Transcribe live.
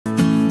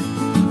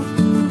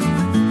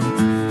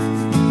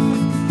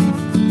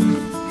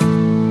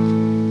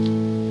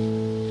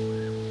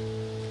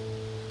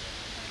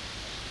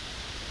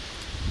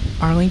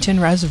Arlington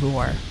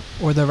Reservoir,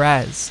 or the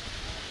Res,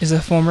 is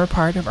a former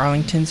part of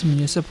Arlington's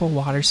municipal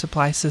water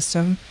supply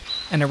system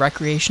and a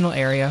recreational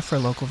area for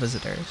local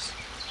visitors.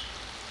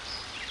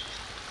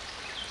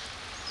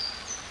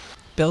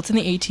 Built in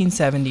the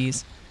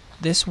 1870s,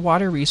 this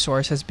water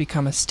resource has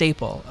become a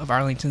staple of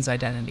Arlington's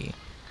identity,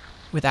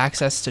 with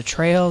access to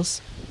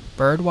trails,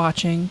 bird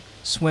watching,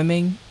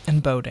 swimming,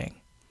 and boating.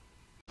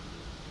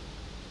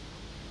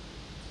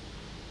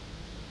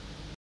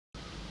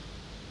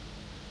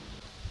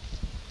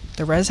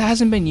 The Res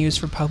hasn't been used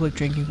for public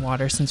drinking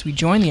water since we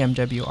joined the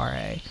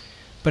MWRA,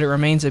 but it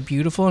remains a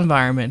beautiful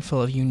environment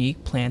full of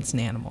unique plants and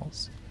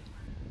animals.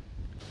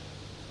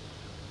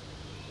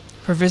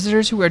 For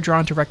visitors who are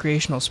drawn to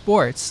recreational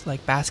sports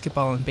like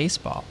basketball and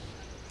baseball,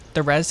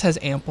 the Res has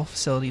ample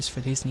facilities for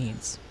these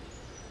needs.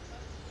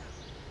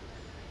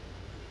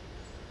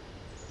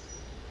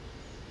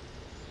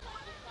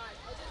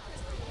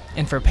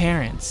 And for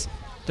parents,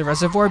 the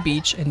Reservoir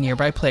Beach and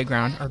nearby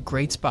playground are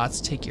great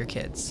spots to take your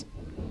kids.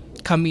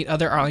 Come meet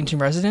other Arlington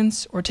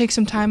residents or take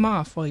some time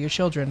off while your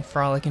children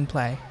frolic and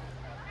play.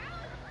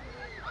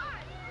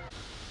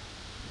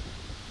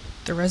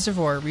 The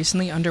Reservoir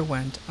recently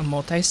underwent a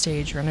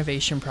multi-stage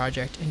renovation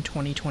project in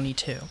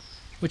 2022,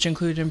 which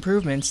included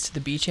improvements to the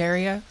beach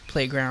area,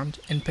 playground,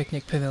 and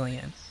picnic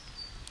pavilion.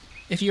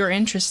 If you are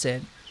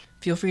interested,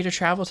 feel free to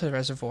travel to the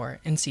Reservoir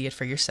and see it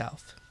for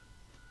yourself.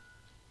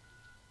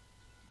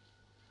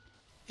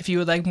 If you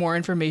would like more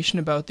information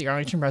about the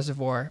Arlington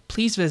Reservoir,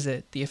 please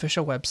visit the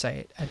official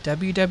website at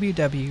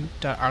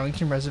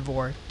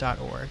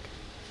www.arlingtonreservoir.org.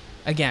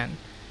 Again,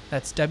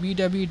 that's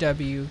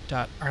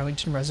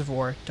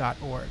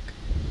www.arlingtonreservoir.org.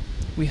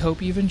 We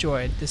hope you've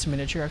enjoyed this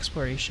miniature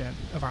exploration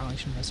of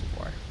Arlington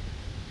Reservoir.